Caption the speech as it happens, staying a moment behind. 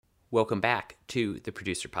Welcome back to the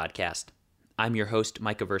Producer Podcast. I'm your host,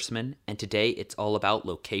 Micah Versman, and today it's all about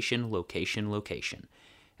location, location, location,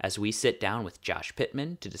 as we sit down with Josh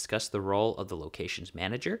Pittman to discuss the role of the locations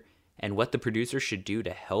manager and what the producer should do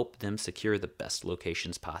to help them secure the best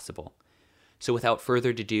locations possible. So without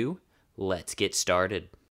further ado, let's get started.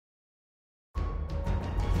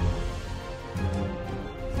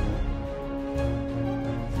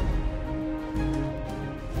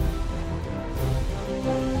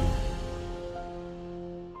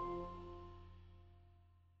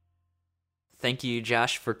 Thank you,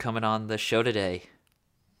 Josh, for coming on the show today.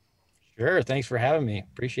 Sure. Thanks for having me.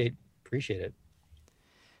 Appreciate it.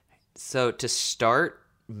 So to start,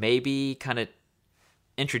 maybe kind of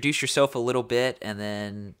introduce yourself a little bit and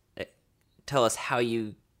then tell us how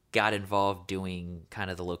you got involved doing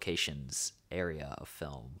kind of the locations area of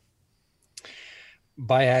film.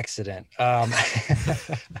 By accident.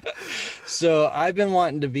 So I've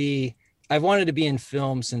wanted to be in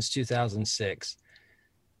film since 2006.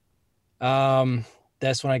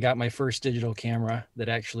 That's when I got my first digital camera that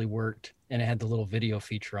actually worked, and it had the little video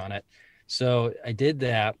feature on it. So I did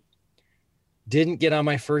that. Didn't get on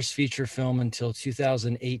my first feature film until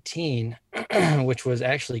 2018, which was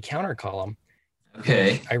actually Counter Column.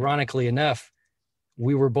 Okay. Ironically enough,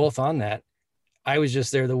 we were both on that. I was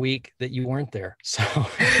just there the week that you weren't there. So,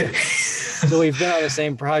 so we've been on the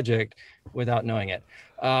same project without knowing it.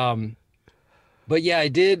 But yeah,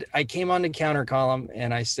 I came on to Counter Column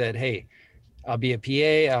and I said, hey, I'll be a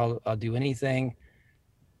PA. I'll do anything.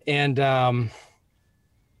 And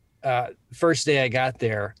first day I got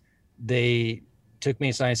there, they took me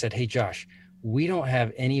aside and said, hey, Josh, we don't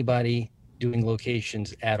have anybody doing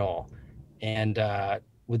locations at all. And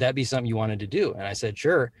would that be something you wanted to do? And I said,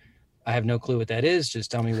 sure. I have no clue what that is.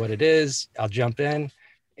 Just tell me what it is. I'll jump in.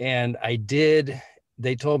 And I did.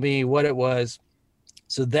 They told me what it was.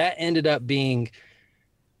 So that ended up being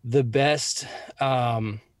the best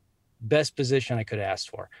position I could ask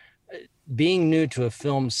for. Being new to a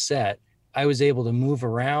film set, I was able to move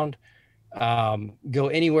around, go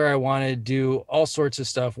anywhere I wanted, do all sorts of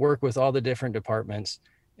stuff, work with all the different departments,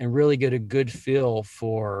 and really get a good feel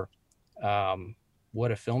for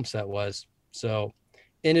what a film set was. So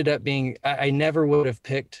ended up being, I never would have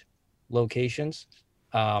picked locations.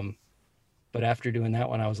 But after doing that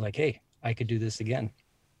one, I was like, hey, I could do this again.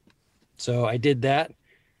 So I did that.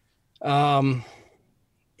 And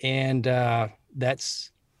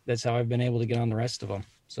that's how I've been able to get on the rest of them.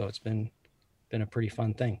 So it's been a pretty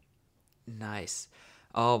fun thing. Nice.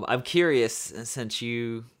 I'm curious, since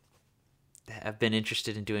you have been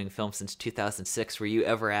interested in doing film since 2006, were you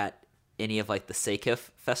ever at any of like the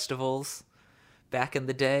SACIF festivals back in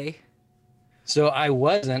the day? So I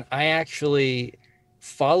wasn't. I actually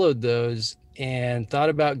followed those and thought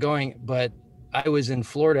about going, but I was in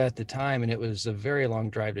Florida at the time, and it was a very long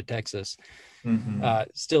drive to Texas. Mm-hmm.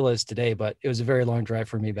 Still is today, but it was a very long drive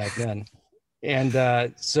for me back then.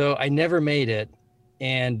 And so I never made it.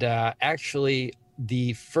 And actually,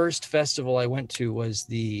 the first festival I went to was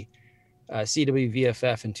the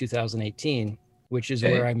CWVFF in 2018, which is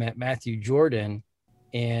where I met Matthew Jordan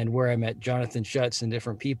and where I met Jonathan Schutz and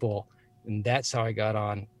different people. And that's how I got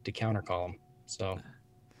on to Counter Column. So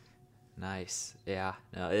nice. Yeah.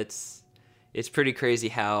 No, it's pretty crazy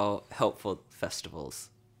how helpful festivals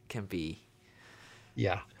can be.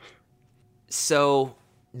 Yeah. So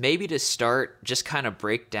maybe to start, just kind of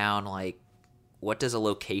break down, like, what does a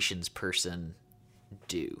locations person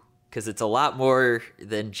do? Because it's a lot more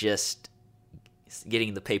than just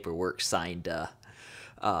getting the paperwork signed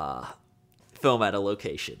film at a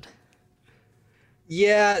location.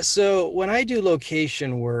 Yeah. So when I do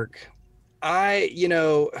location work, I've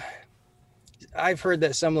heard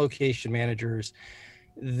that some location managers,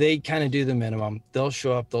 they kind of do the minimum. They'll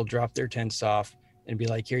show up, they'll drop their tents off and be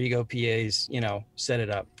like, here you go, PAs, set it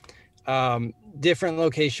up. Different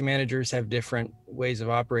location managers have different ways of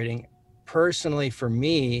operating. Personally, for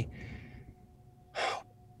me,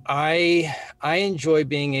 I enjoy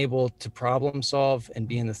being able to problem solve and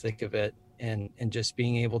be in the thick of it and just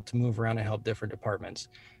being able to move around and help different departments.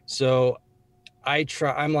 So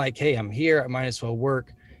I'm like, hey, I'm here, I might as well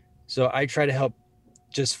work. So I try to help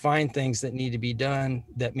just find things that need to be done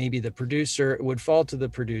that maybe the producer would fall to the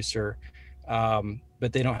producer,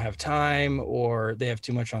 but they don't have time or they have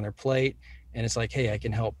too much on their plate. And it's like, hey, I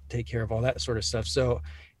can help take care of all that sort of stuff. So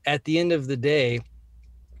at the end of the day,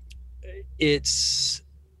 it's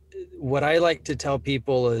what I like to tell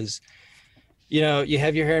people is, you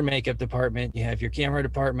have your hair and makeup department, you have your camera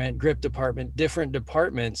department, grip department, different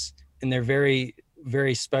departments, and they're very,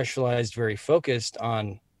 very specialized, very focused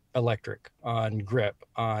on electric, on grip,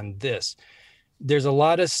 on this. there's a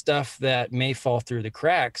lot of stuff that may fall through the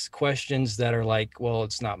cracks, questions that are like, well,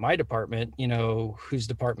 it's not my department, whose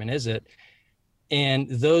department is it? And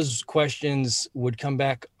those questions would come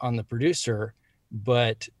back on the producer,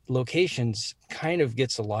 but locations kind of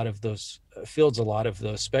gets a lot of those, fields a lot of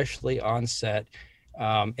those, especially on set,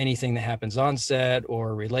 anything that happens on set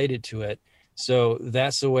or related to it. So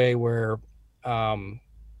that's a way where,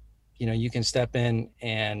 you can step in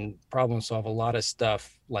and problem solve a lot of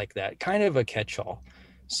stuff like that, kind of a catch-all.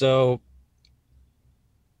 So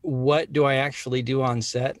what do I actually do on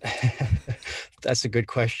set? That's a good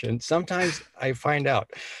question. Sometimes I find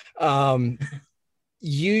out. Um,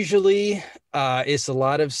 Usually it's a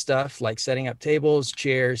lot of stuff like setting up tables,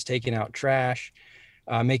 chairs, taking out trash,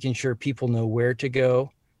 making sure people know where to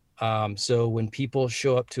go. So when people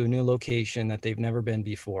show up to a new location that they've never been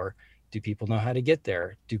before, do people know how to get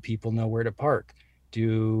there? Do people know where to park?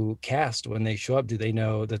 Do cast, when they show up, do they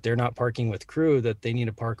know that they're not parking with crew, that they need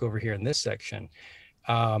to park over here in this section?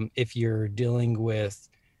 If you're dealing with,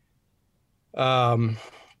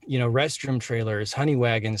 restroom trailers, honey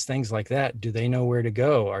wagons, things like that, do they know where to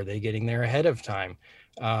go? Are they getting there ahead of time?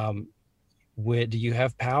 Do you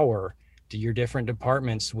have power? Do your different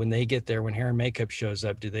departments, when they get there, when hair and makeup shows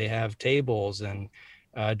up, do they have tables and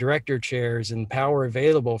director chairs and power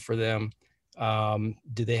available for them?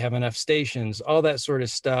 Do they have enough stations? All that sort of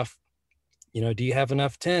stuff. Do you have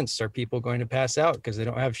enough tents? Are people going to pass out because they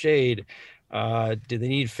don't have shade? Do they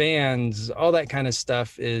need fans? All that kind of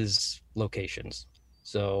stuff is locations.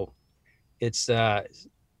 So it's a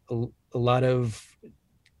lot of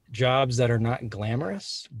jobs that are not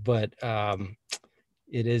glamorous, but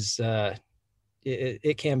it is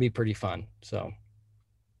it can be pretty fun. So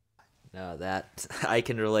No, that I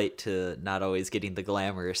can relate to not always getting the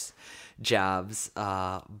glamorous jobs,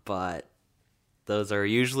 but those are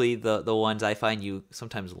usually the ones I find you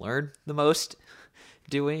sometimes learn the most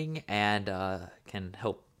doing, and can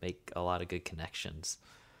help make a lot of good connections.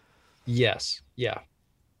 yes, yeah,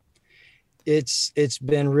 it's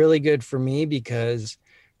been really good for me because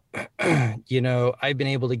I've been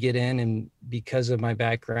able to get in, and because of my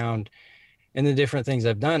background and the different things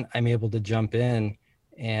I've done, I'm able to jump in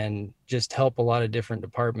and just help a lot of different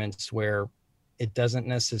departments where it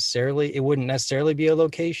wouldn't necessarily be a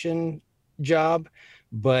location job,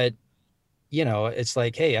 but it's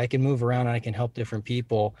like, hey, I can move around and I can help different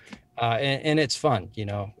people, and it's fun,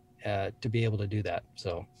 to be able to do that.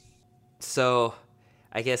 So,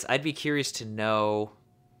 I guess I'd be curious to know,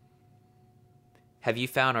 have you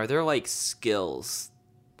found, are there like skills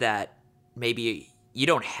that maybe you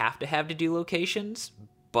don't have to do locations,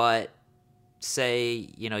 but say,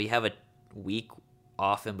 you have a week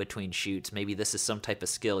off in between shoots, maybe this is some type of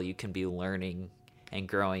skill you can be learning and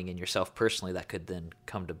growing in yourself personally that could then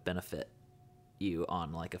come to benefit you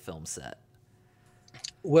on like a film set?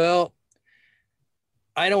 Well,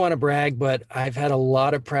 I don't want to brag, but I've had a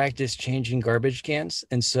lot of practice changing garbage cans.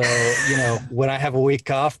 And so, when I have a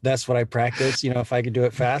week off, that's what I practice, if I could do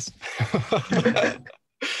it fast.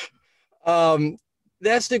 um,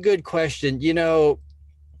 that's a good question.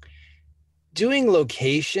 Doing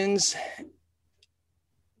locations,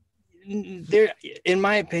 there, in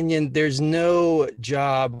my opinion, there's no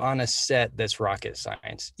job on a set that's rocket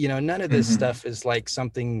science. None of this stuff is like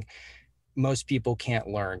something most people can't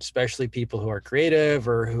learn, especially people who are creative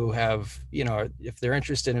or who have, if they're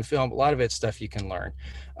interested in film, a lot of it's stuff you can learn,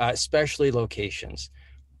 especially locations.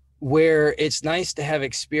 Where it's nice to have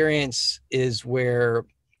experience is where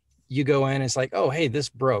you go in, it's like, oh, hey, this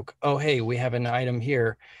broke. Oh, hey, we have an item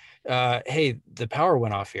here. Hey, the power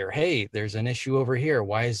went off here. Hey, there's an issue over here.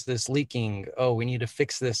 Why is this leaking? Oh, we need to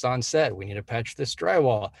fix this on set. We need to patch this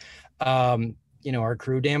drywall. Our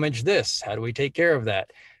crew damaged this. How do we take care of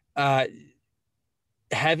that?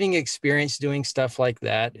 Having experience doing stuff like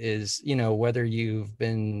that is, whether you've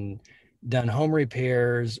done home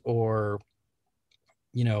repairs or,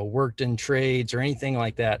 worked in trades or anything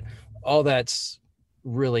like that, all that's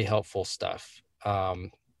really helpful stuff,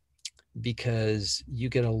 because you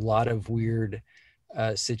get a lot of weird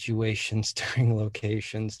situations during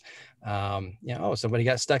locations. Somebody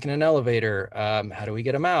got stuck in an elevator. How do we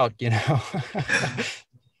get them out?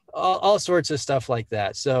 all sorts of stuff like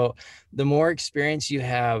that. So the more experience you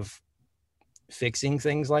have fixing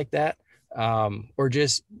things like that, or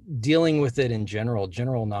just dealing with it in general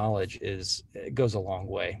knowledge it goes a long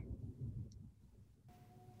way.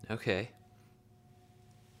 Okay.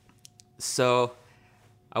 So,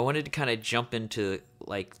 I wanted to kind of jump into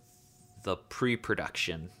like the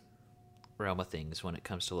pre-production realm of things when it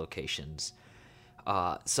comes to locations.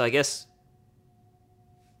 So I guess,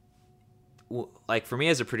 like for me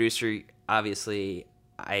as a producer, obviously,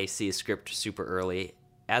 I see a script super early,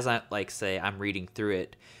 as I like say I'm reading through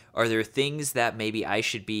it, are there things that maybe I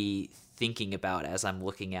should be thinking about as I'm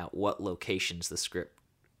looking at what locations the script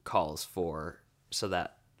calls for, so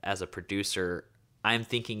that as a producer I'm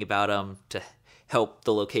thinking about them to help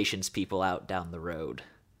the locations people out down the road?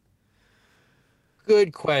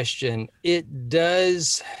 Good question. It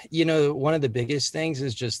does, one of the biggest things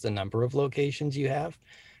is just the number of locations you have.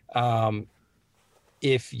 Um,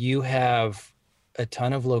 if you have a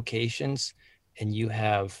ton of locations and you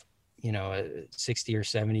have, a 60 or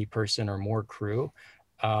 70 person or more crew,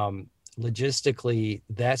 logistically,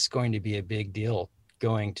 that's going to be a big deal,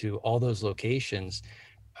 going to all those locations,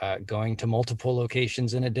 going to multiple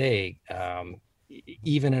locations in a day,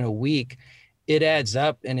 even in a week. It adds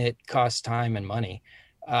up and it costs time and money.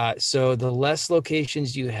 So the less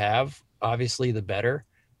locations you have, obviously, the better.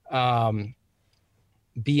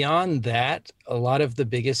 Beyond that, a lot of the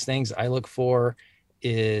biggest things I look for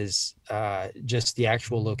is just the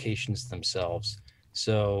actual locations themselves.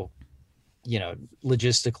 So,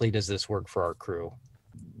 logistically, does this work for our crew?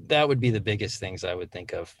 That would be the biggest things I would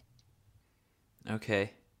think of.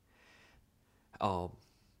 Okay. Oh,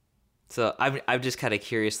 so I'm just kind of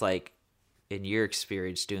curious, like, in your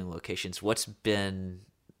experience doing locations, what's been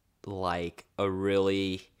like a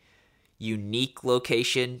really unique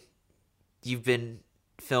location you've been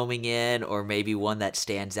filming in, or maybe one that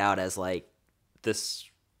stands out as like, this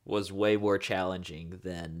was way more challenging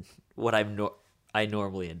than what I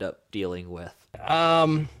normally end up dealing with?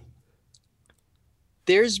 Um,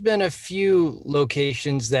 there's been a few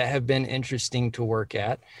locations that have been interesting to work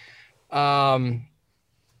at. Um,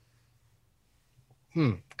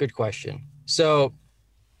 Good question. So,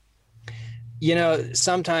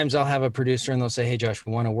 sometimes I'll have a producer and they'll say, "Hey, Josh,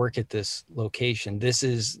 we want to work at this location. This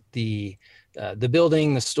is the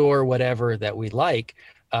building, the store, whatever that we like.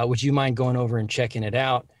 Would you mind going over and checking it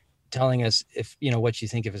out, telling us if what you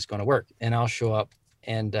think if it's going to work?" And I'll show up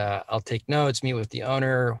and I'll take notes, meet with the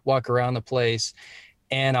owner, walk around the place,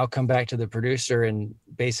 and I'll come back to the producer and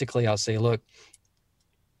basically I'll say, "Look,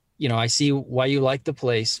 I see why you like the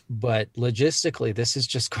place, but logistically, this is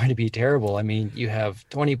just going to be terrible. I mean, you have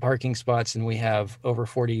 20 parking spots and we have over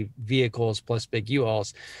 40 vehicles plus big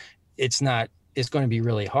U-Hauls. It's going to be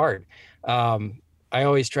really hard." I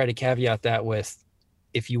always try to caveat that with,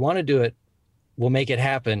 if you want to do it, we'll make it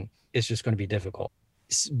happen. It's just going to be difficult.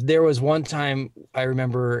 There was one time I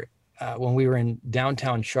remember when we were in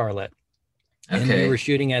downtown Charlotte, and we were Okay.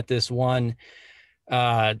 shooting at this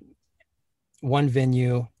uh, one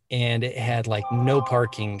venue, and it had like no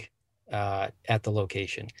parking at the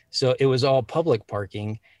location. So it was all public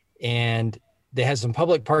parking, and they had some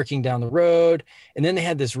public parking down the road. And then they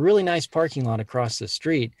had this really nice parking lot across the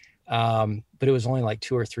street. But it was only like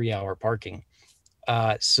 2 or 3 hour parking.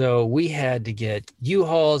 So we had to get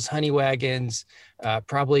U-Hauls, honey wagons,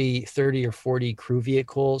 probably 30 or 40 crew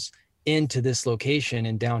vehicles into this location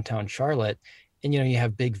in downtown Charlotte. And, you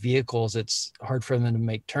have big vehicles. It's hard for them to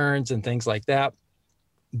make turns and things like that,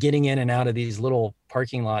 getting in and out of these little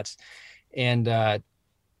parking lots. And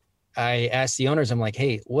I asked the owners, I'm like,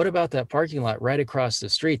 "Hey, what about that parking lot right across the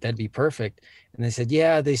street? That'd be perfect." And they said,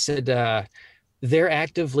 "Yeah," they said, "they're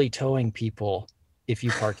actively towing people if you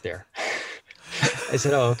park there." I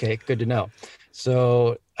said, "Oh, okay, good to know."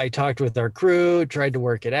 So I talked with our crew, tried to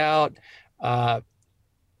work it out.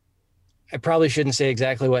 I probably shouldn't say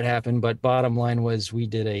exactly what happened, but bottom line was we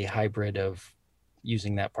did a hybrid of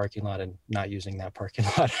using that parking lot and not using that parking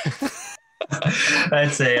lot.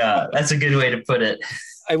 That's a good way to put it.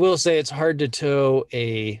 I will say it's hard to tow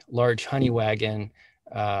a large honey wagon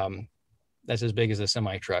that's as big as a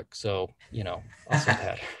semi truck. So, I'll say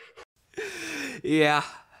that. Yeah,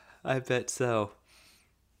 I bet so.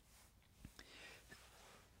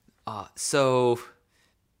 So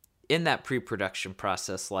in that pre-production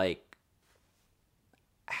process, like,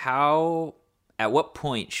 at what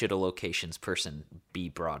point should a locations person be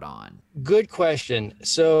brought on? Good question.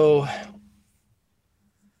 So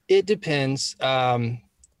it depends.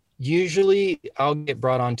 Usually I'll get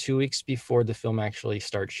brought on 2 weeks before the film actually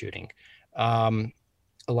starts shooting. A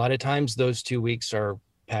lot of times those 2 weeks are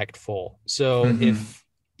packed full. So Hmm.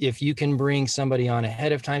 if you can bring somebody on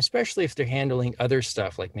ahead of time, especially if they're handling other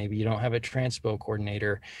stuff, like maybe you don't have a transpo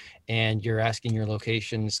coordinator and you're asking your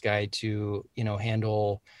locations guy to,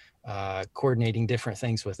 handle coordinating different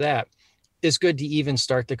things with that, it's good to even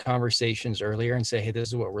start the conversations earlier and say, "Hey, this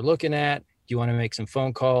is what we're looking at. Do you want to make some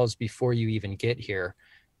phone calls before you even get here?"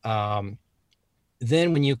 Then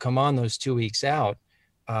when you come on those 2 weeks out,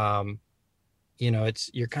 um,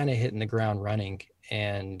 you're kind of hitting the ground running,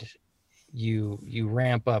 and you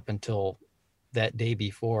ramp up until that day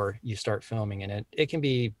before you start filming, and it can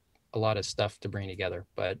be a lot of stuff to bring together.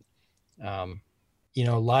 But a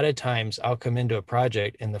lot of times I'll come into a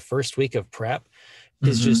project and the first week of prep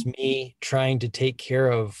is Mm-hmm. just me trying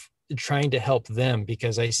to help them,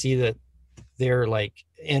 because I see that they're like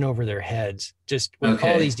in over their heads just with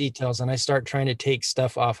all these Okay. details, and I start trying to take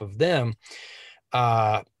stuff off of them.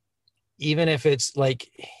 Even if it's like,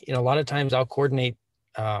 a lot of times I'll coordinate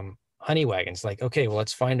honey wagons, like, okay, well,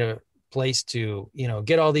 let's find a place to,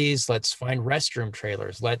 get all these, let's find restroom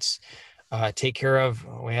trailers, let's take care of,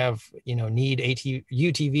 we have, need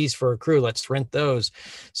UTVs for a crew, let's rent those.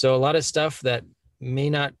 So a lot of stuff that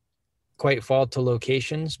may not quite fall to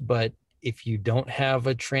locations, but if you don't have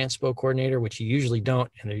a transpo coordinator, which you usually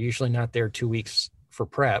don't, and they're usually not there 2 weeks for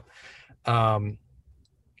prep,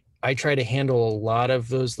 I try to handle a lot of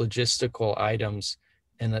those logistical items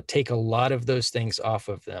and take a lot of those things off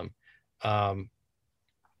of them. Um,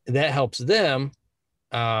 that helps them.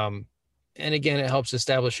 And again, it helps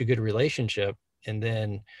establish a good relationship. And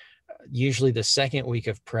then usually the second week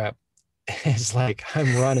of prep is like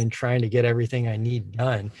I'm running trying to get everything I need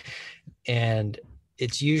done. And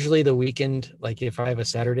it's usually the weekend, like if I have a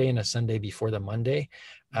Saturday and a Sunday before the Monday,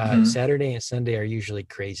 Mm-hmm. Saturday and Sunday are usually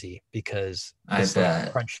crazy because I it's like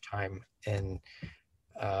bet. crunch time. And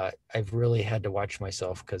I've really had to watch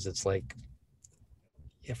myself, because it's like,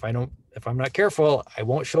 if I'm not careful, I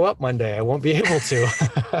won't show up Monday. I won't be able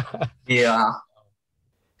to. Yeah.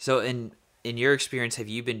 So in your experience, have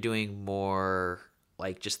you been doing more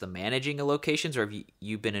like just the managing of locations, or have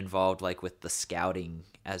you been involved like with the scouting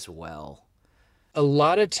as well? A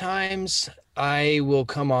lot of times I will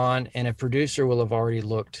come on and a producer will have already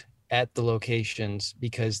looked at the locations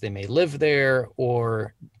because they may live there,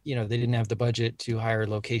 or they didn't have the budget to hire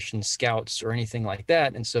location scouts or anything like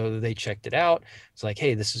that, and so they checked it out. It's like,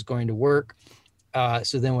 hey, this is going to work.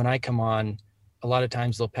 So then when I come on, a lot of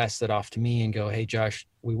times they'll pass that off to me and go, hey, Josh,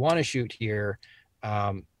 we want to shoot here.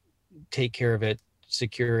 Take care of it,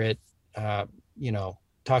 secure it,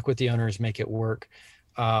 talk with the owners, make it work.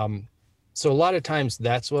 So a lot of times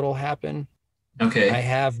that's what'll happen. I Okay.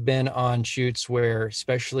 have been on shoots where,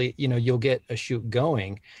 especially, you'll get a shoot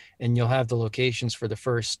going and you'll have the locations for the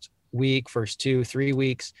first week, first 2-3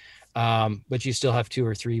 weeks, but you still have 2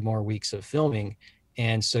 or 3 more weeks of filming.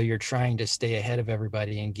 And so you're trying to stay ahead of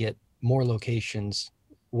everybody and get more locations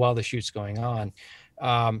while the shoot's going on.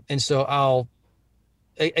 And so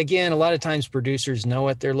again, a lot of times producers know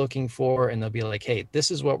what they're looking for, and they'll be like, hey,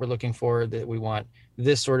 this is what we're looking for, that we want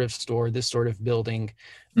this sort of store, this sort of building.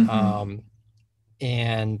 Mm-hmm. Um,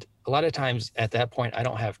 and a lot of times at that point, I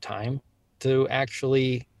don't have time to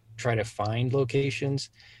actually try to find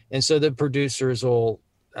locations. And so the producers will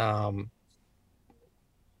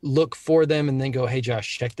look for them and then go, hey,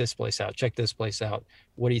 Josh, check this place out. Check this place out.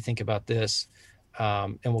 What do you think about this?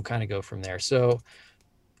 And we'll kind of go from there. So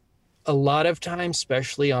a lot of times,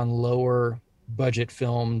 especially on lower budget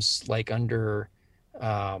films, like under,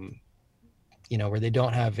 where they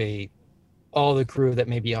don't have all the crew that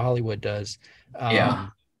maybe Hollywood does, Yeah.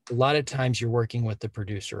 a lot of times you're working with the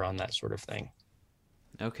producer on that sort of thing.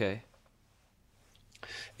 Okay.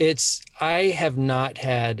 I have not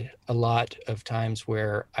had a lot of times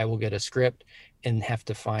where I will get a script and have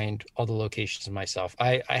to find all the locations myself.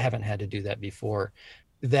 I haven't had to do that before.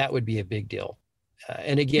 That would be a big deal.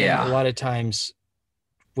 And again, a Yeah. lot of times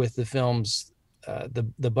with the films,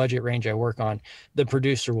 the budget range I work on, the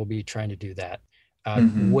producer will be trying to do that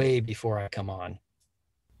Mm-hmm. way before I come on.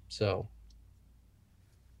 So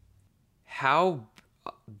How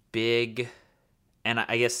big, and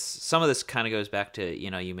I guess some of this kind of goes back to,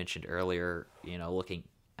 you mentioned earlier, looking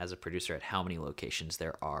as a producer at how many locations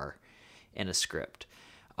there are in a script.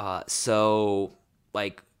 So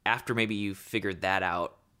like after maybe you figured that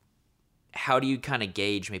out, how do you kind of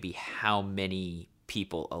gauge maybe how many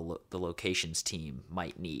people the locations team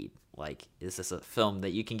might need? Like, is this a film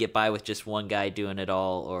that you can get by with just one guy doing it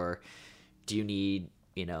all, or do you need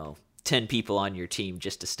 10 people on your team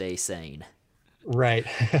just to stay sane? right.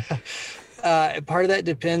 Part of that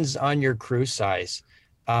depends on your crew size,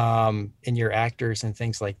 and your actors and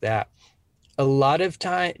things like that. A lot of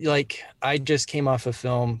time, like I just came off a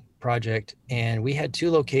film project and we had 2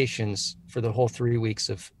 locations for the whole 3 weeks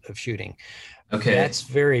of shooting. Okay. That's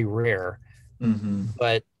very rare. Mm-hmm.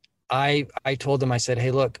 But I told them, I said,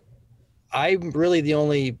 hey, look, I'm really the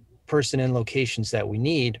only person in locations that we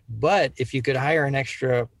need. But if you could hire an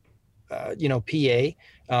extra, PA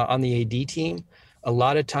on the AD team, a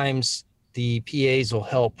lot of times the PAs will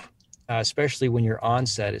help, especially when you're on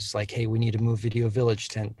set. It's like, hey, we need to move Video Village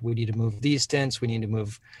tent. We need to move these tents. We need to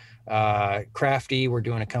move Crafty. We're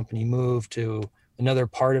doing a company move to another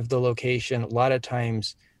part of the location. A lot of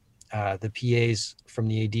times the PAs from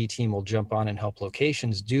the AD team will jump on and help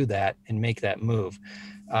locations do that and make that move.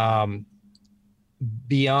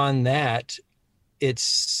 Beyond that,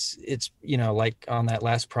 it's like on that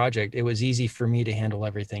last project, it was easy for me to handle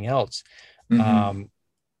everything else.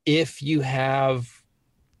 If you have,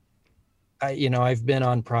 I've been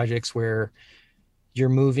on projects where you're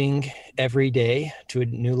moving every day to a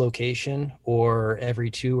new location, or every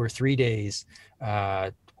 2 or 3 days,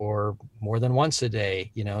 or more than once a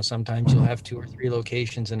day. Sometimes you'll have 2 or 3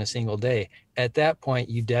 locations in a single day. At that point,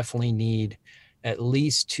 you definitely need at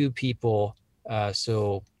least 2 people.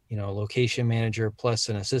 Location manager plus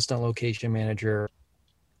an assistant location manager.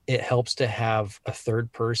 It helps to have a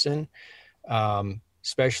third person,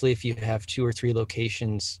 especially if you have 2 or 3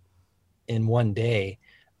 locations in one day,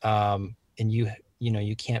 and you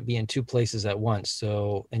can't be in 2 places at once.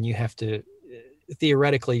 So, and you have to,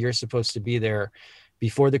 theoretically, you're supposed to be there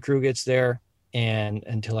before the crew gets there and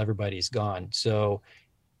until everybody's gone. So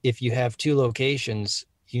if you have 2 locations,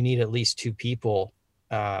 you need at least 2 people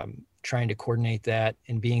trying to coordinate that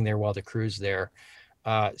and being there while the crew's there.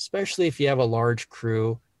 Especially if you have a large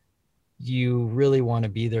crew, you really want to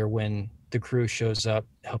be there when the crew shows up,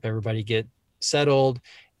 help everybody get settled.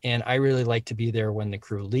 And I really like to be there when the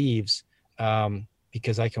crew leaves,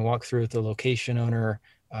 because I can walk through with the location owner,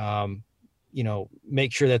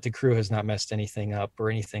 make sure that the crew has not messed anything up or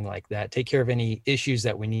anything like that. Take care of any issues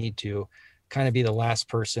that we need to, kind of be the last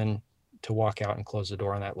person to walk out and close the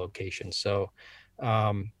door on that location. So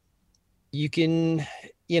you can,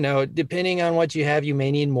 depending on what you have, you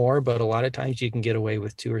may need more, but a lot of times you can get away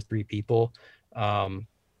with 2 or 3 people. That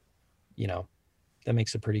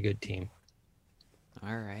makes a pretty good team.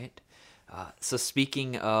 All right. So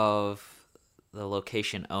speaking of the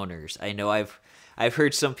location owners, I know I've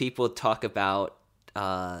heard some people talk about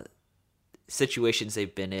situations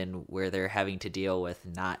they've been in where they're having to deal with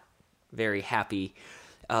not very happy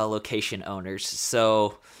location owners.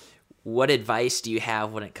 So what advice do you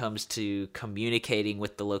have when it comes to communicating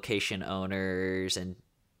with the location owners and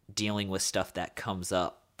dealing with stuff that comes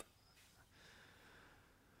up?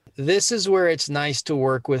 This is where it's nice to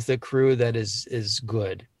work with a crew that is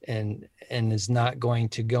good and is not going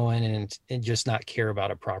to go in and just not care about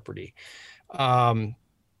a property.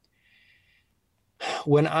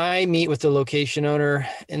 When I meet with the location owner,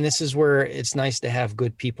 and this is where it's nice to have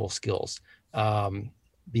good people skills,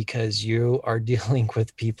 because you are dealing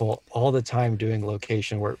with people all the time doing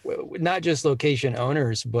location work, not just location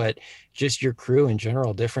owners, but just your crew in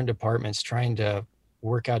general, different departments trying to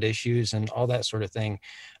work out issues and all that sort of thing.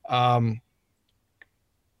 I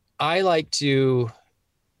like to,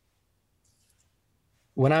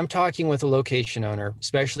 when I'm talking with a location owner,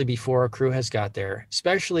 especially before a crew has got there,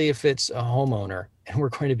 especially if it's a homeowner and we're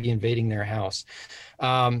going to be invading their house,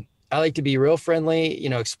 I like to be real friendly,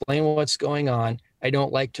 explain what's going on. I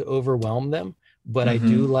don't like to overwhelm them, but I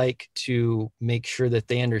do like to make sure that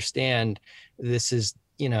they understand this is,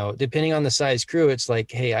 depending on the size crew, it's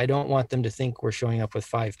like, hey, I don't want them to think we're showing up with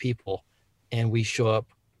 5 people and we show up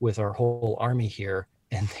with our whole army here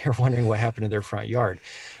and they're wondering what happened to their front yard.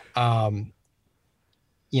 So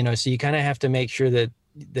you kind of have to make sure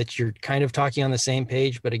that you're kind of talking on the same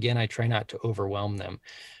page, but again, I try not to overwhelm them.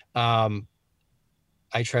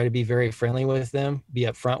 I try to be very friendly with them, be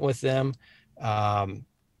upfront with them,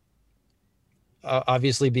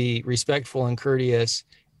 obviously be respectful and courteous.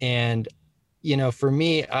 And, for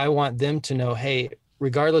me, I want them to know, hey,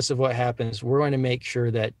 regardless of what happens, we're going to make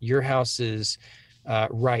sure that your house is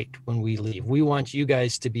right when we leave. We want you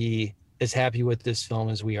guys to be as happy with this film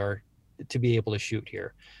as we are to be able to shoot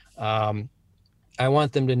here. I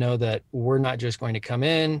want them to know that we're not just going to come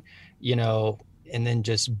in, and then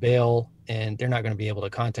just bail and they're not going to be able to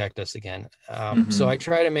contact us again. So I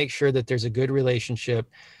try to make sure that there's a good relationship,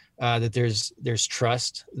 that there's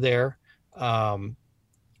trust there.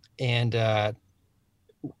 And a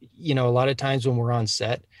lot of times when we're on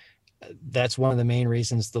set, that's one of the main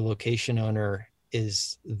reasons the location owner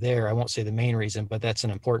is there. I won't say the main reason, but that's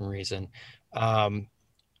an important reason.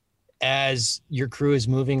 As your crew is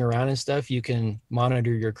moving around and stuff, you can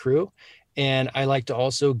monitor your crew. And I like to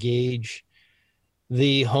also gauge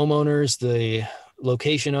the homeowners, the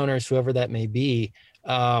location owners, whoever that may be.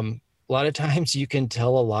 A lot of times you can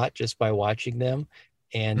tell a lot just by watching them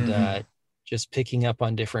and just picking up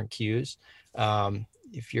on different cues.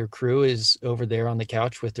 If your crew is over there on the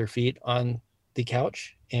couch with their feet on the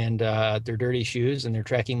couch and their dirty shoes and they're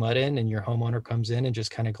tracking mud in, and your homeowner comes in and just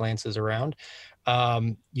kind of glances around,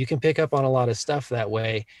 you can pick up on a lot of stuff that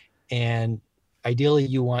way. And ideally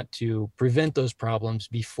you want to prevent those problems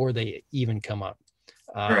before they even come up.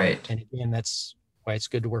 Right. And again, that's why it's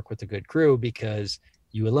good to work with a good crew, because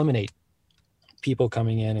you eliminate people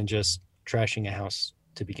coming in and just trashing a house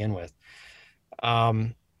to begin with.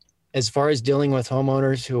 As far as dealing with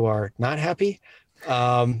homeowners who are not happy,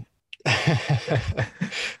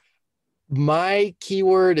 my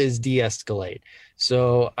keyword is de-escalate.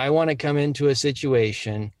 So I want to come into a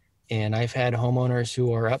situation, and I've had homeowners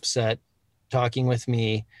who are upset talking with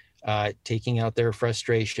me, taking out their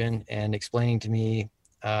frustration and explaining to me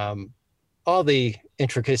all the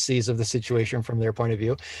intricacies of the situation from their point of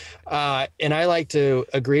view. And I like to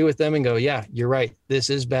agree with them and go, yeah, you're right. This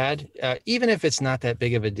is bad. Even if it's not that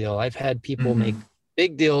big of a deal. I've had people make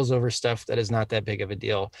big deals over stuff that is not that big of a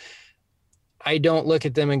deal. I don't look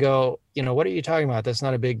at them and go, what are you talking about? That's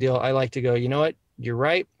not a big deal. I like to go, you know what? You're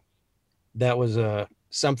right. That was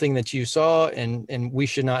something that you saw, and we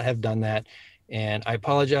should not have done that. And I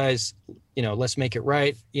apologize. Let's make it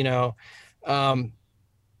right.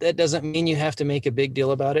 That doesn't mean you have to make a big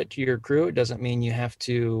deal about it to your crew. It doesn't mean you have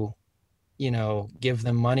to, give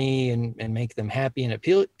them money and make them happy and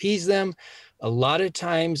appease them. A lot of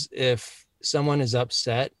times, if someone is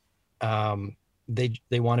upset,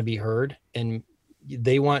 they want to be heard, and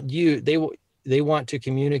they want to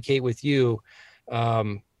communicate with you.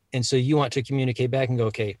 And so you want to communicate back and go,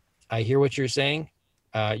 okay, I hear what you're saying.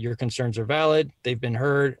 Your concerns are valid. They've been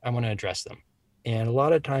heard. I want to address them. And a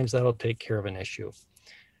lot of times that'll take care of an issue.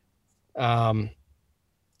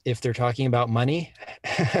 If they're talking about money,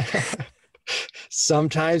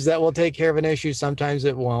 sometimes that will take care of an issue. Sometimes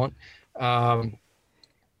it won't.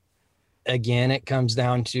 Again, it comes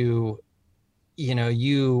down to,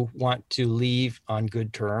 you want to leave on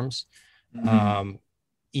good terms.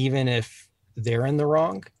 Even if they're in the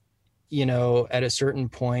wrong, at a certain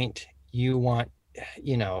point, you want,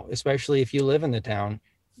 especially if you live in the town,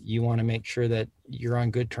 you want to make sure that you're on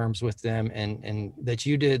good terms with them, and that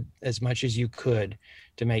you did as much as you could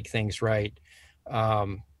to make things right.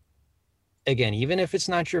 Again, even if it's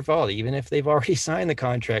not your fault, even if they've already signed the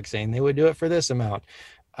contract saying they would do it for this amount,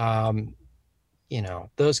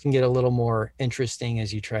 those can get a little more interesting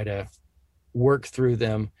as you try to work through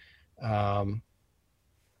them.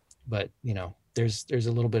 But there's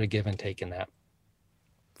a little bit of give and take in that.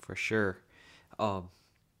 For sure.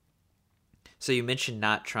 So you mentioned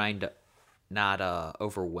not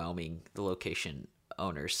overwhelming the location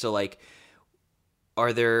owners. So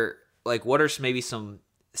are there what are maybe some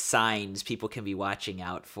signs people can be watching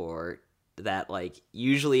out for that,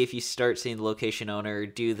 usually if you start seeing the location owner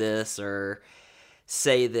do this or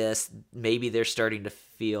say this, maybe they're starting to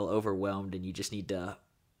feel overwhelmed and you just need to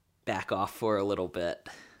back off for a little bit?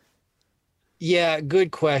 Yeah,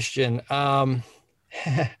 good question. And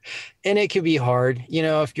it can be hard,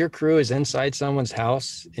 if your crew is inside someone's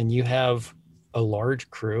house and you have a large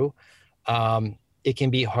crew, it can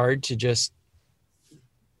be hard to just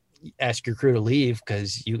ask your crew to leave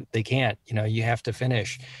because they can't, you have to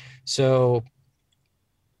finish. So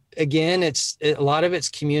again, a lot of it's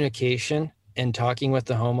communication and talking with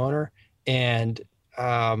the homeowner, and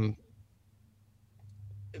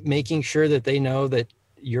making sure that they know that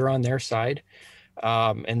you're on their side,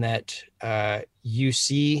 and that you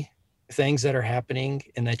see things that are happening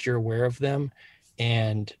and that you're aware of them.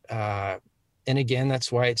 And again,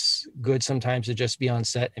 that's why it's good sometimes to just be on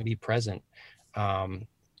set and be present. And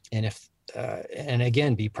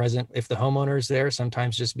again, be present if the homeowner is there.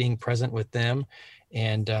 Sometimes just being present with them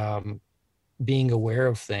and being aware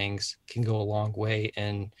of things can go a long way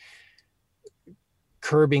in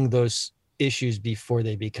curbing those issues before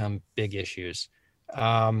they become big issues.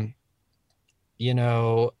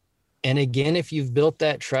 And again, if you've built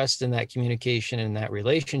that trust and that communication and that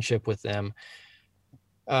relationship with them,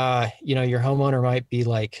 your homeowner might be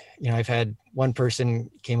like, I've had one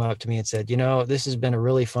person came up to me and said, this has been a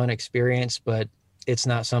really fun experience, but it's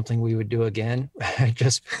not something we would do again.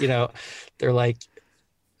 Just, they're like,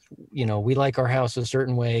 we like our house a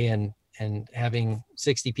certain way, and having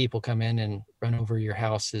 60 people come in and run over your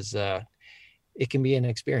house is, it can be an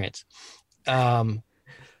experience.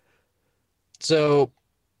 So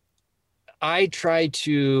I try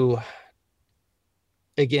to,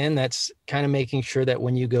 again, that's kind of making sure that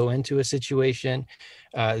when you go into a situation,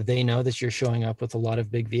 they know that you're showing up with a lot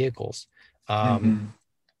of big vehicles. Trying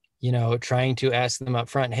to ask them up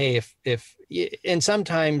front, hey, and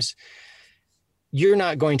sometimes you're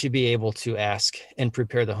not going to be able to ask and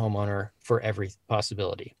prepare the homeowner for every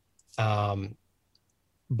possibility.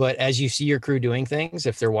 But as you see your crew doing things,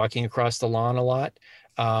 if they're walking across the lawn a lot,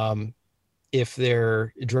 if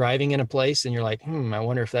they're driving in a place and you're like, I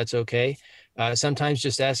wonder if that's okay. Sometimes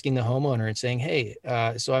just asking the homeowner and saying, hey,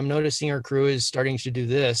 so I'm noticing our crew is starting to do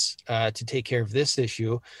this to take care of this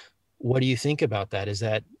issue. what do you think about that? Is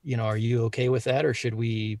that, are you okay with that? Or should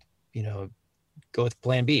we, go with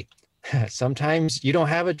plan B? Sometimes you don't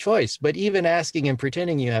have a choice, but even asking and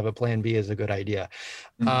pretending you have a plan B is a good idea.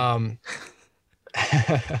 Mm-hmm.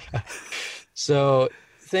 So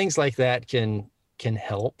things like that can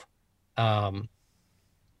help.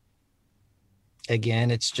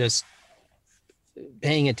 Again, it's just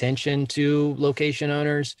paying attention to location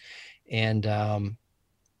owners, and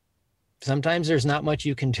sometimes there's not much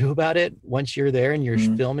you can do about it once you're there and you're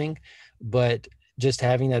filming, but just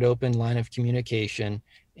having that open line of communication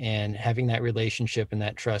and having that relationship and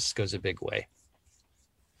that trust goes a big way.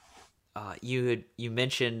 You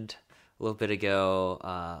mentioned a little bit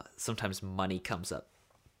ago, sometimes money comes up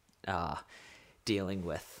dealing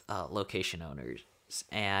with location owners,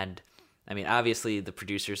 and I mean, obviously the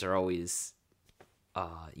producers are always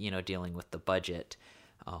dealing with the budget,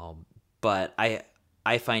 but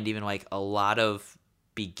I find even like a lot of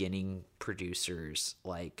beginning producers,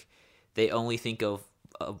 like they only think of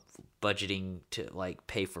budgeting to like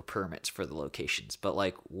pay for permits for the locations, but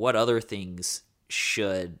like what other things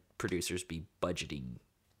should producers be budgeting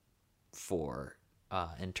for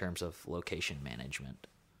in terms of location management?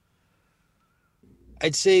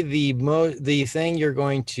 I'd say the thing you're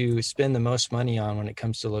going to spend the most money on when it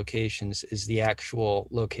comes to locations is the actual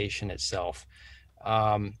location itself.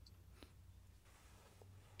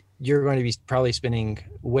 You're going to be probably spending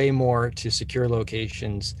way more to secure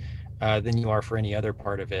locations than you are for any other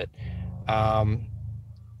part of it.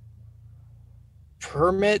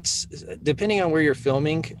 Permits, depending on where you're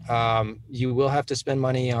filming, you will have to spend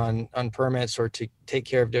money on permits or to take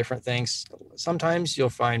care of different things. Sometimes you'll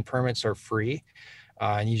find permits are free,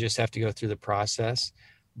 and you just have to go through the process.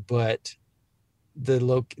 But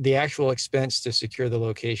the actual expense to secure the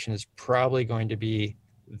location is probably going to be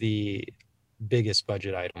the biggest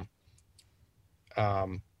budget item,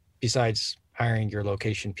 besides hiring your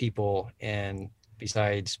location people and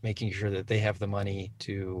besides making sure that they have the money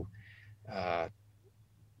to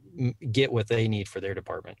get what they need for their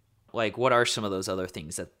department. Like, what are some of those other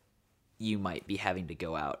things that you might be having to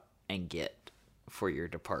go out and get for your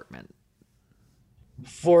department?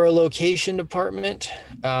 For a location department,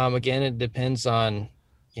 again, it depends on,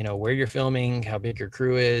 where you're filming, how big your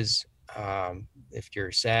crew is, if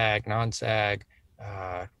you're SAG, non-SAG,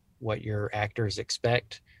 what your actors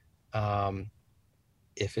expect,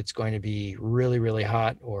 if it's going to be really, really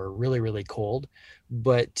hot or really, really cold.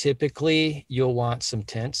 But typically you'll want some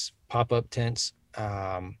tents, pop-up tents,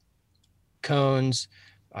 cones.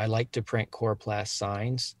 I like to print coroplast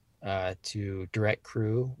signs to direct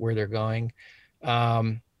crew where they're going.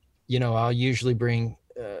 I'll usually bring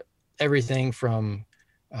everything from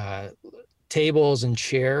tables and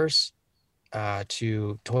chairs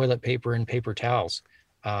to toilet paper and paper towels,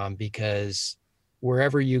 because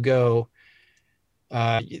wherever you go,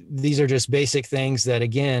 these are just basic things that,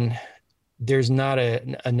 again, there's not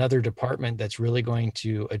another department that's really going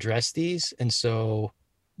to address these. And so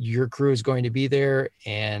your crew is going to be there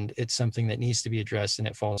and it's something that needs to be addressed, and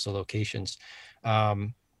it falls to locations.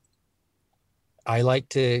 I like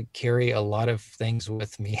to carry a lot of things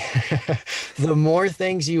with me. The more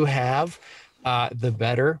things you have, the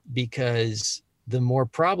better, because the more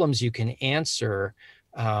problems you can answer,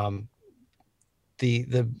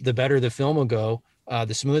 the better the film will go,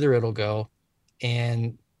 the smoother it'll go.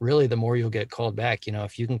 And really, the more you'll get called back.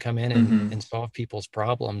 If you can come in and solve people's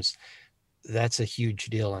problems, that's a huge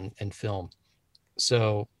deal in film.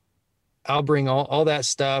 So I'll bring all that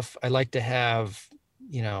stuff. I like to have,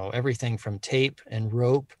 everything from tape and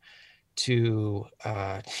rope to,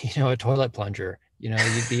 a toilet plunger.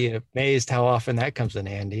 You'd be amazed how often that comes in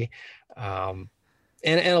handy. And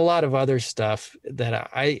a lot of other stuff that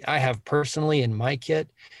I have personally in my kit,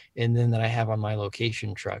 and then that I have on my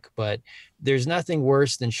location truck. But there's nothing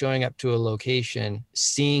worse than showing up to a location,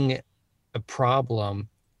 seeing a problem,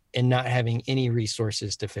 and not having any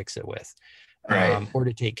resources to fix it with, right. Or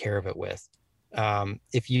to take care of it with.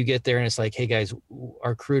 If you get there and it's like, hey guys,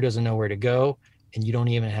 our crew doesn't know where to go, and you don't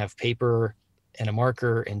even have paper and a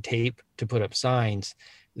marker and tape to put up signs,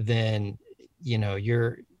 then,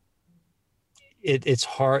 it's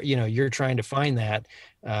hard. You're trying to find that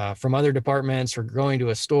from other departments or going to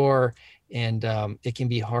a store, and it can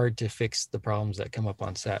be hard to fix the problems that come up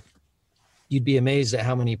on set. You'd be amazed at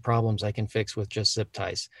how many problems I can fix with just zip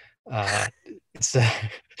ties. It's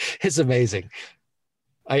it's amazing.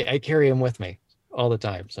 I carry them with me all the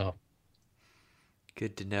time. So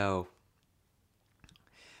good to know.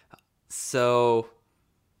 So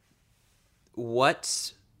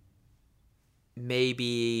what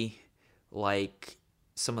maybe like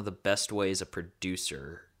some of the best ways a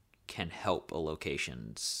producer can help a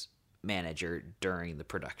location's manager during the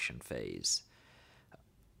production phase?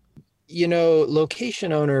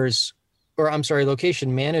 Location owners, or I'm sorry,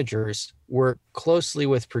 location managers work closely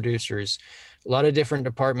with producers. A lot of different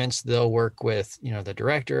departments, they'll work with, the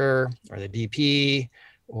director or the DP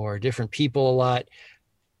or different people a lot.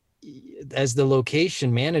 As the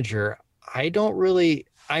location manager,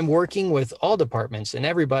 I'm working with all departments and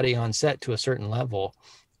everybody on set to a certain level,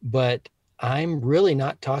 but I'm really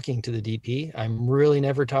not talking to the DP. I'm really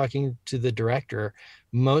never talking to the director.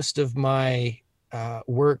 Most of my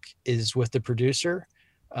work is with the producer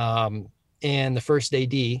and the first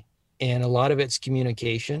AD, and a lot of it's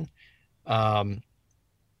communication and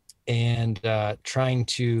trying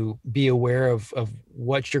to be aware of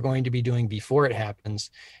what you're going to be doing before it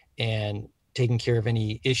happens, and taking care of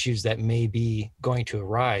any issues that may be going to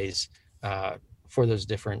arise for those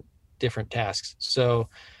different tasks. So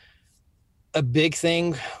a big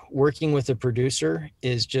thing working with a producer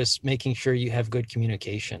is just making sure you have good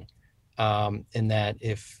communication. And that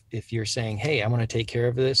if you're saying, hey, I want to take care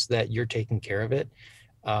of this, that you're taking care of it.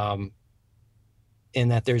 And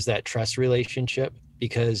that there's that trust relationship,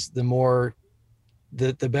 because the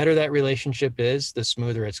better that relationship is, the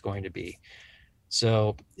smoother it's going to be.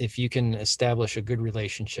 So if you can establish a good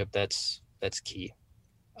relationship, that's key.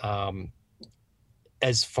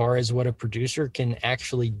 As far as what a producer can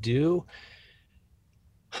actually do,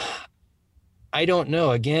 I don't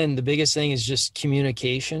know. Again, the biggest thing is just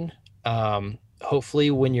communication.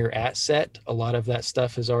 Hopefully when you're at set, a lot of that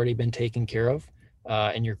stuff has already been taken care of,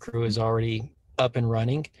 and your crew is already up and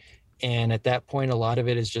running. And at that point, a lot of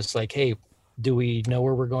it is just like, hey, do we know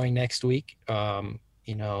where we're going next week?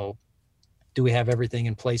 Do we have everything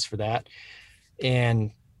in place for that?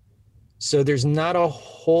 And so there's not a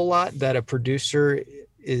whole lot that a producer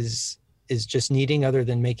is just needing, other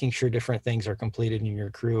than making sure different things are completed and your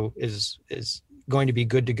crew is going to be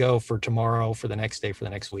good to go for tomorrow, for the next day, for the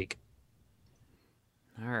next week.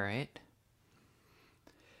 All right.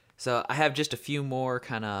 So I have just a few more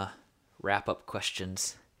kind of wrap-up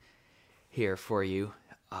questions here for you.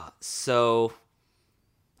 So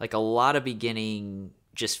like a lot of beginning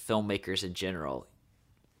just filmmakers in general,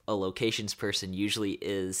 a locations person usually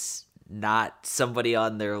is not somebody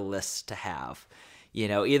on their list to have,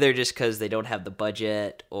 either just because they don't have the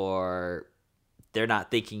budget, or they're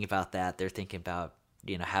not thinking about that. They're thinking about,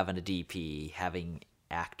 having a DP, having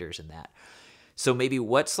actors and that. So maybe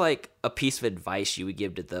what's like a piece of advice you would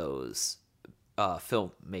give to those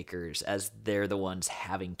filmmakers, as they're the ones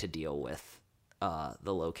having to deal with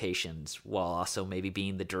the locations, while also maybe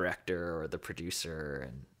being the director or the producer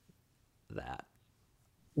and that?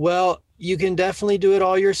 Well, you can definitely do it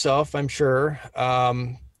all yourself, I'm sure.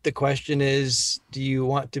 The question is, do you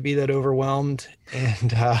want to be that overwhelmed,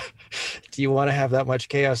 and do you want to have that much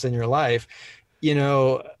chaos in your life?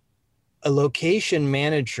 A location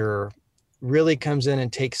manager really comes in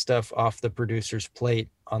and takes stuff off the producer's plate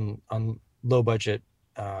on low budget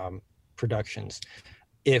productions.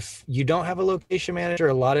 If you don't have a location manager,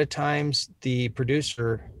 a lot of times the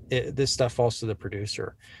producer, this stuff falls to the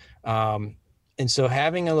producer. And so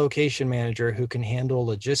having a location manager who can handle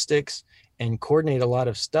logistics and coordinate a lot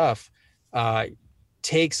of stuff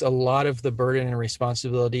takes a lot of the burden and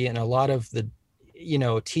responsibility, and a lot of the,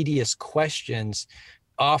 tedious questions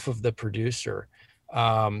off of the producer.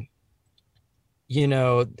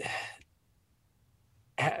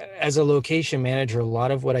 As a location manager, a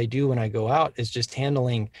lot of what I do when I go out is just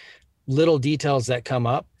handling little details that come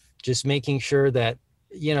up, just making sure that,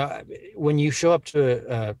 when you show up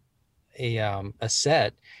to a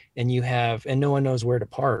set and no one knows where to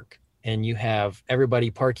park, and you have everybody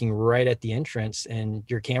parking right at the entrance, and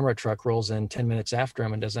your camera truck rolls in 10 minutes after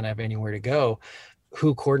them and doesn't have anywhere to go,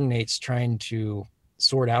 who coordinates trying to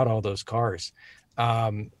sort out all those cars?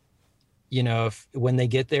 When they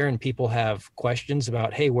get there and people have questions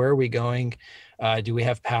about, hey, where are we going? Do we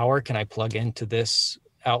have power? Can I plug into this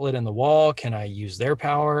outlet in the wall? Can I use their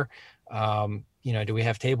power? Do we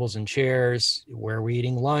have tables and chairs? Where are we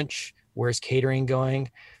eating lunch? Where's catering going?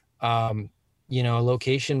 A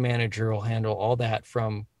location manager will handle all that.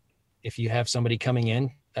 From if you have somebody coming in,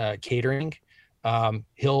 catering,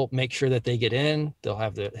 he'll make sure that they get in, they'll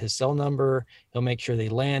have his cell number, he'll make sure they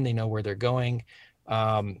land, they know where they're going.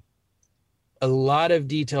 A lot of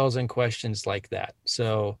details and questions like that.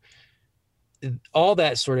 So all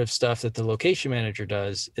that sort of stuff that the location manager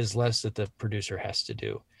does is less that the producer has to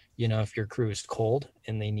do. If your crew is cold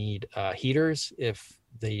and they need heaters, if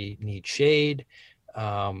they need shade,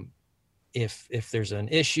 if there's an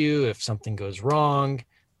issue, if something goes wrong,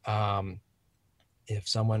 if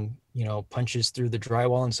someone, punches through the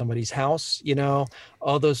drywall in somebody's house,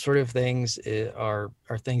 all those sort of things are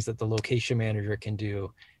things that the location manager can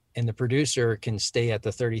do. And the producer can stay at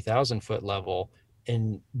the 30,000 foot level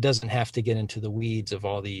and doesn't have to get into the weeds of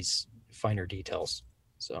all these finer details.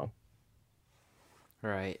 So.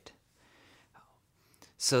 Right.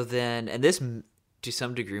 So then, and this to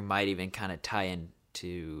some degree might even kind of tie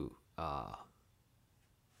into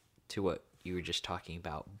to what you were just talking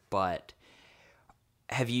about, but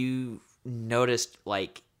have you noticed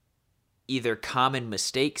like either common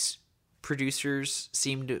mistakes producers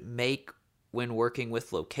seem to make when working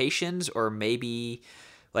with locations, or maybe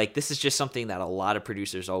like this is just something that a lot of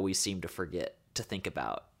producers always seem to forget to think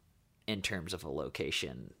about in terms of a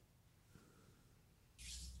location?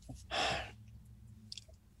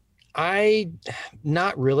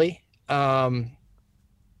 Not really.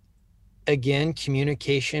 Again,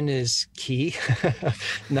 communication is key,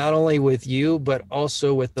 not only with you, but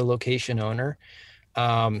also with the location owner.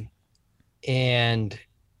 And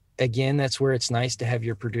again, that's where it's nice to have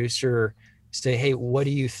your producer say, hey, what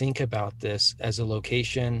do you think about this as a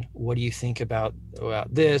location? What do you think about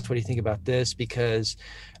this? What do you think about this? Because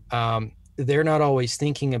they're not always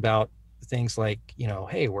thinking about things like,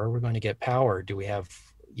 hey, where are we going to get power? Do we have,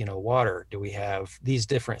 water? Do we have these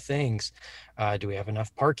different things? Do we have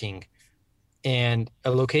enough parking? And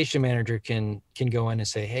a location manager can go in and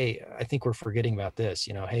say, hey, I think we're forgetting about this.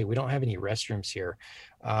 Hey, we don't have any restrooms here.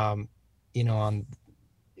 On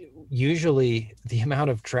usually the amount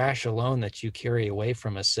of trash alone that you carry away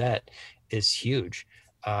from a set is huge.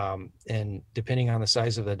 And depending on the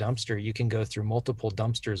size of the dumpster, you can go through multiple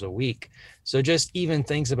dumpsters a week. So just even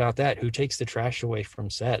things about that, who takes the trash away from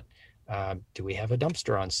set? Do we have a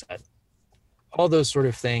dumpster on set? All those sort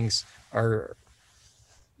of things are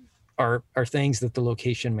things that the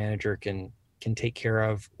location manager can take care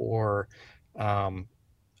of or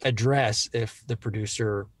address if the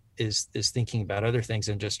producer is thinking about other things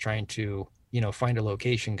and just trying to find a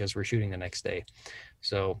location because we're shooting the next day.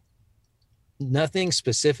 So nothing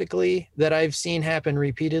specifically that I've seen happen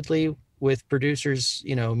repeatedly with producers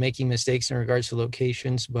making mistakes in regards to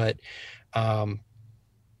locations, but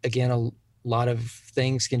again, a lot of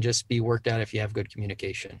things can just be worked out if you have good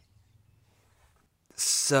communication.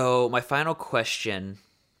 So my final question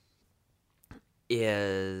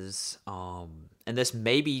is, and this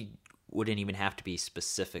maybe wouldn't even have to be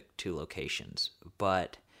specific to locations,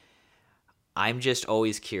 but I'm just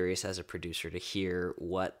always curious as a producer to hear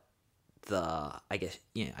what I guess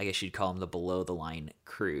you'd call them the below the line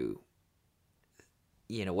crew,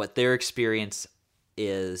 what their experience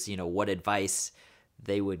is, what advice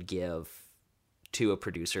they would give to a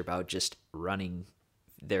producer about just running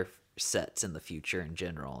their sets in the future in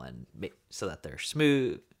general, and so that they're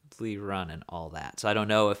smoothly run and all that. So I don't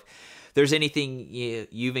know if there's anything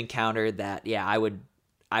you've encountered that I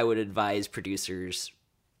would advise producers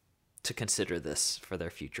to consider this for their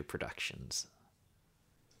future productions.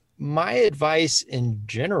 My advice in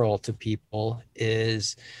general to people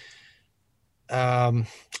is don't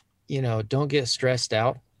get stressed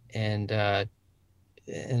out, and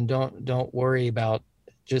don't worry about,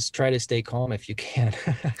 just try to stay calm if you can.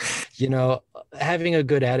 Having a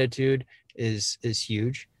good attitude is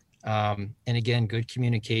huge. And again, good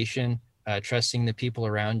communication, trusting the people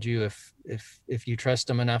around you. If you trust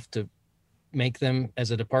them enough to make them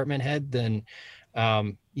as a department head, then,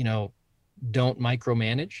 don't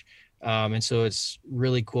micromanage. And so it's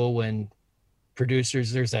really cool when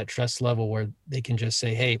producers, there's that trust level where they can just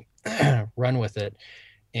say, hey, run with it.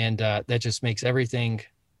 And that just makes everything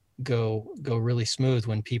go really smooth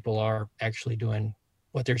when people are actually doing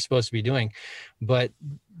what they're supposed to be doing. But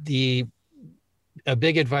a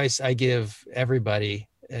big advice I give everybody,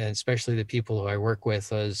 and especially the people who I work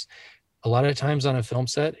with, is a lot of times on a film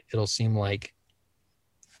set, it'll seem like,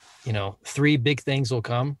 3 big things will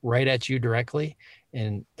come right at you directly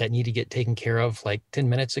and that need to get taken care of like 10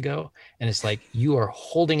 minutes ago. And it's like, you are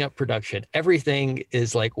holding up production. Everything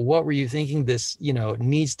is like, what were you thinking? This,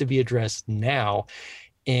 needs to be addressed now.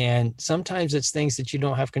 And sometimes it's things that you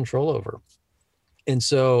don't have control over. And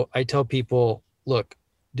so I tell people, look,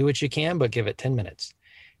 do what you can, but give it 10 minutes.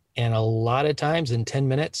 And a lot of times in 10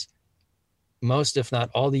 minutes, most, if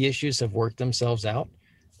not all, the issues have worked themselves out.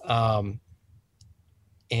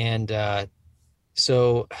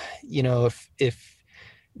 So, if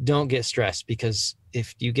don't get stressed, because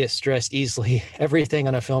if you get stressed easily, everything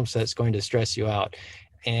on a film set is going to stress you out.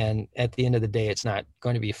 And at the end of the day, it's not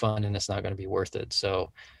going to be fun and it's not going to be worth it. So,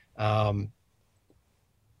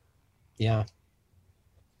 yeah.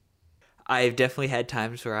 I've definitely had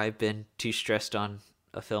times where I've been too stressed on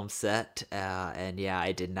a film set. And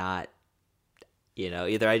I did not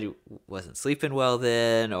Either I wasn't sleeping well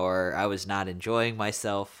then, or I was not enjoying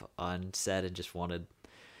myself on set and just wanted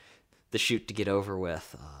the shoot to get over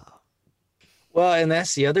with. Well, and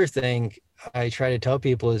that's the other thing I try to tell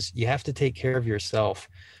people is you have to take care of yourself,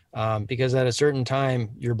 because at a certain time,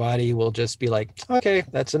 your body will just be like, okay,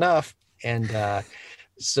 that's enough. And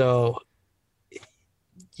so,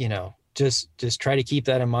 just try to keep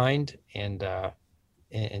that in mind and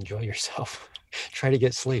enjoy yourself. Try to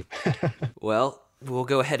get sleep. Well, we'll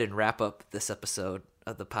go ahead and wrap up this episode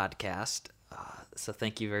of the podcast. So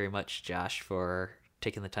thank you very much, Josh, for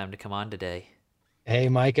taking the time to come on today. Hey,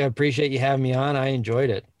 Mike, I appreciate you having me on. I enjoyed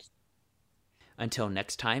it. Until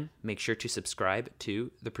next time, make sure to subscribe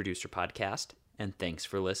to the Producer Podcast, and thanks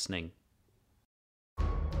for listening.